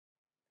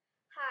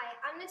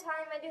I'm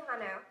Natalia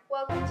Mandujano.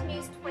 Welcome to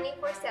News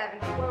 24/7,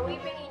 where we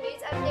bring you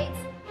news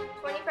updates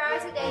 24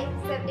 hours a day,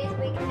 7 days a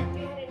week, and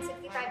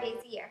 365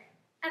 days a year.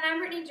 And I'm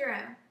Brittany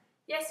Jerome.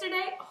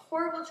 Yesterday, a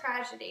horrible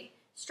tragedy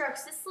struck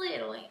Sicily,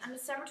 Italy on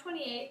December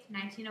 28,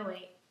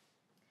 1908.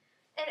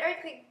 An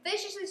earthquake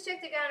viciously shook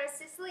the ground of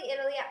Sicily,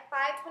 Italy at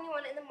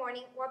 5:21 in the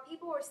morning while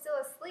people were still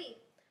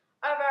asleep.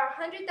 Over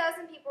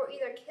 100,000 people were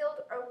either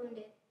killed or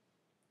wounded.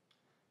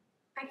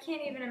 I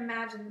can't even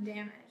imagine the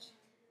damage.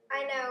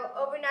 I know,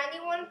 over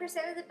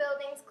 91% of the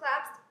buildings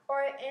collapsed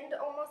and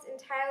almost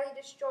entirely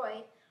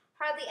destroyed.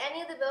 Hardly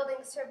any of the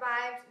buildings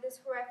survived this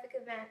horrific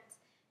event.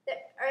 The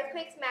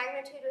earthquake's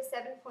magnitude was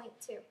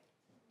 7.2.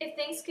 If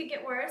things could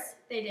get worse,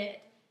 they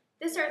did.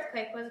 This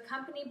earthquake was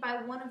accompanied by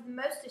one of the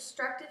most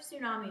destructive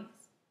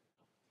tsunamis.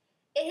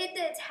 It hit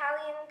the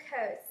Italian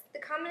coast.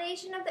 The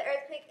combination of the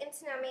earthquake and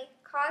tsunami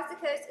caused the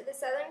coast of the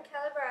southern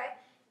Calabria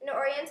and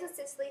oriental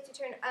Sicily to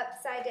turn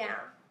upside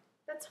down.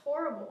 That's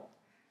horrible.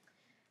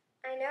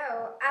 I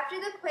know. After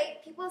the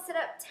quake, people set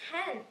up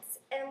tents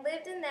and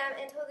lived in them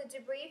until the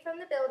debris from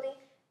the building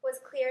was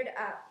cleared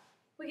up.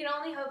 We can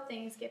only hope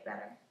things get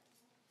better.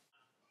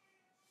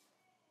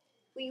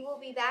 We will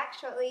be back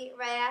shortly,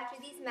 right after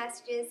these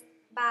messages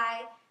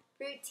by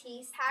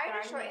Fructis. Tired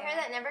of short hair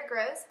that never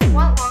grows?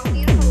 Want long,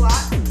 beautiful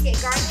locks? Get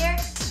Garnier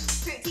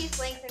Fructis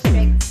Length and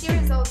Strength. See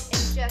results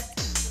in just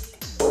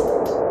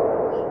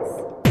weeks.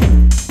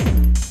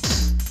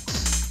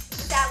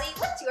 Sally,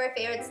 what's your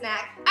favorite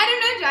snack? I don't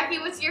know, Jackie.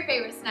 What's your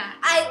favorite snack?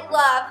 I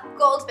love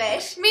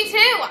goldfish. Me too.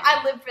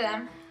 I live for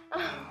them.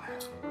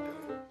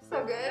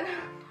 So good.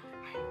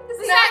 The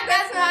snack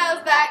that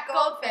smiles back,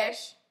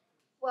 goldfish.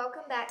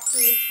 Welcome back to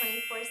News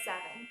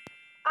 24/7.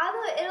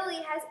 Although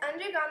Italy has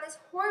undergone this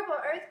horrible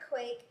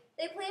earthquake,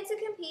 they plan to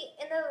compete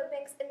in the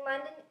Olympics in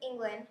London,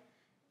 England.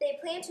 They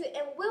plan to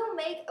and will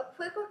make a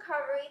quick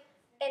recovery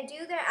and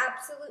do their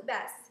absolute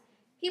best.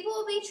 People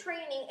will be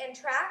training in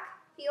track,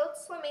 field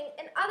swimming,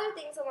 and other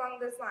things along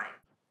those lines.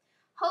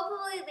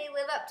 Hopefully they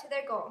live up to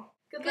their goal.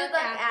 Good luck,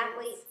 luck,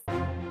 athletes.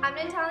 I'm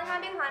Natalia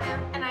Mandujano.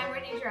 And I'm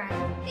Brittany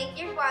Jerome. Thank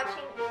you for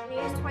watching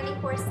News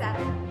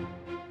 24/7.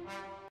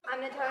 I'm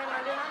Natalia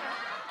Mandujano.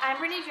 I'm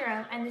Brittany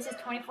Jerome, and this is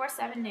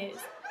 24/7 News,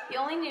 the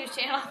only news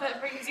channel that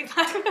brings you live.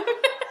 Sorry,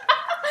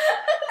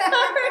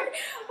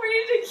 we're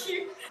going to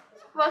keep.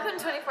 Welcome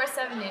to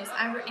 24/7 News.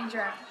 I'm Brittany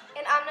Jerome.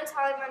 And I'm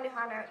Natalia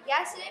Mandujano.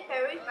 Yesterday,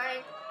 February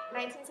 9,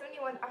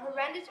 1971, a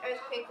horrendous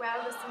earthquake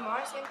rattled the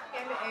Samar-San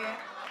area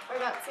for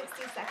about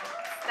 60 seconds.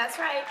 That's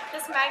right.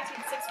 This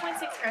magnitude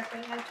 6.6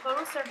 earthquake had a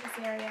total surface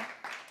area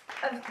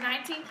of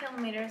 19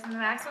 kilometers, and the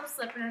maximum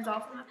slip and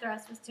result from the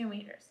thrust was 2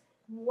 meters.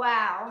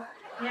 Wow.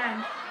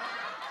 Yeah.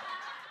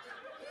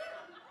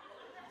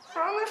 What's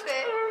wrong with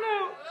it? I don't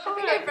know. I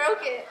think I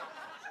broke it.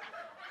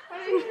 What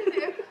are you going to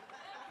do?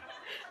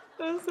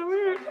 That was so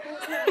weird. What are you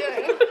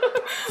doing?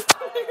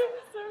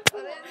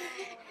 What is it?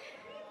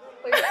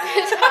 Wait,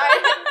 it's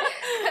hard.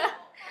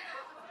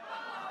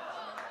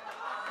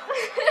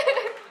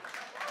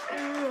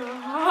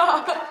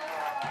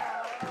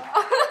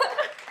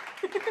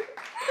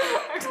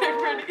 Okay,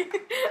 ready?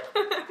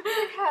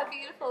 Look how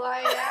beautiful I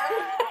am.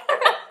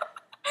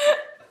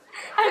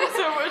 I'm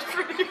so much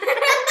prettier.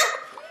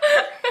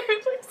 I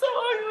look so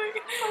ugly.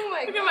 Oh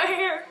my Look god. at my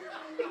hair.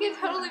 We can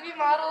totally be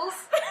models.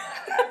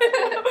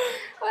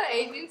 What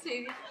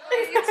agency?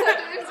 You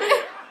totally into?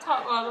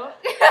 Top model.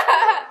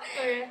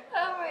 Okay.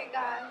 Oh my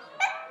gosh.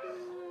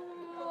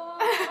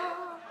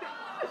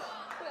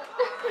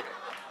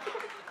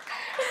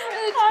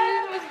 We're the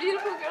two most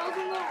beautiful girls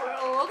in the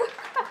world.